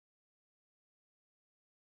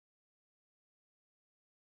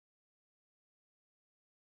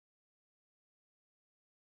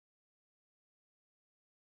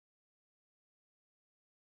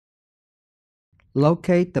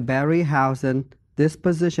Locate the battery housing, this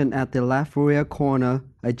position at the left rear corner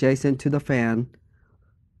adjacent to the fan.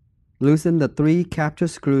 Loosen the 3 capture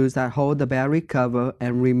screws that hold the battery cover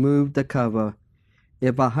and remove the cover.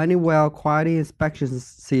 If a Honeywell quality inspection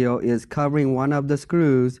seal is covering one of the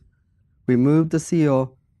screws, remove the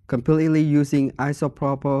seal completely using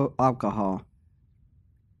isopropyl alcohol.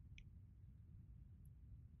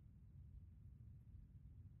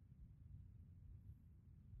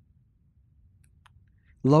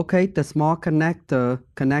 Locate the small connector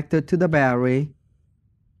connected to the battery.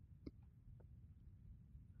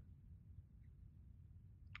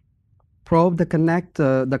 Probe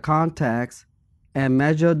the contacts, and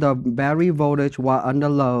measure the battery voltage while under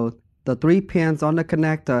load. The 3 pins on the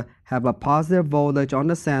connector have a positive voltage on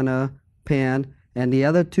the center pin, and the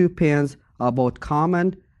other 2 pins are both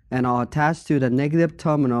common and are attached to the negative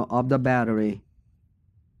terminal of the battery.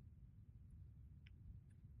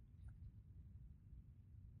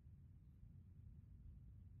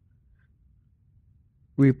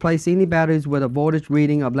 Replace any batteries with a voltage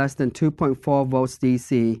reading of less than 2.4 volts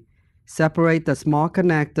DC. Separate the small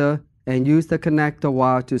connector and use the connector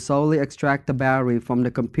wire to slowly extract the battery from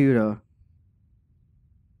the computer.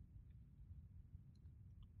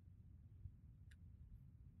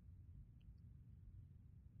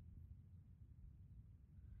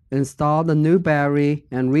 Install the new battery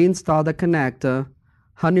and reinstall the connector.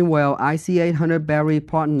 Honeywell IC800 battery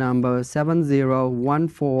part number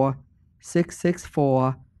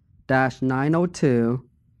 7014664-902.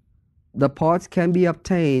 The parts can be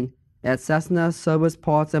obtained at Cessna Service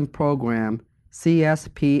Parts and Program,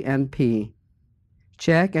 CSP&P.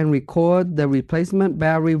 Check and record the replacement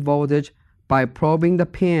battery voltage by probing the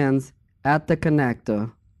pins at the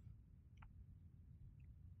connector.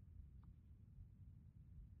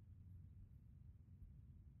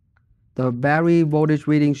 The battery voltage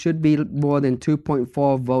reading should be more than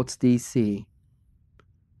 2.4 volts DC.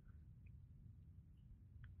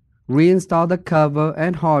 Reinstall the cover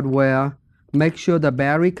and hardware. Make sure the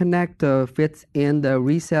battery connector fits in the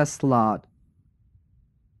recessed slot.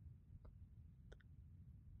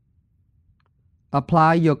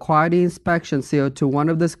 Apply your quality inspection seal to one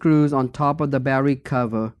of the screws on top of the battery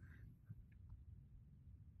cover.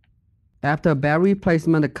 After battery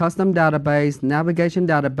replacement, the custom database, navigation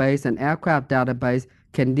database, and aircraft database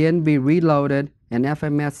can then be reloaded and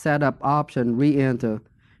FMS setup option re-enter.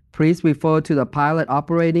 Please refer to the pilot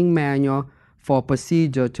operating manual for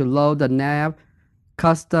procedure to load the nav,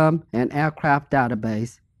 custom, and aircraft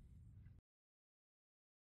database.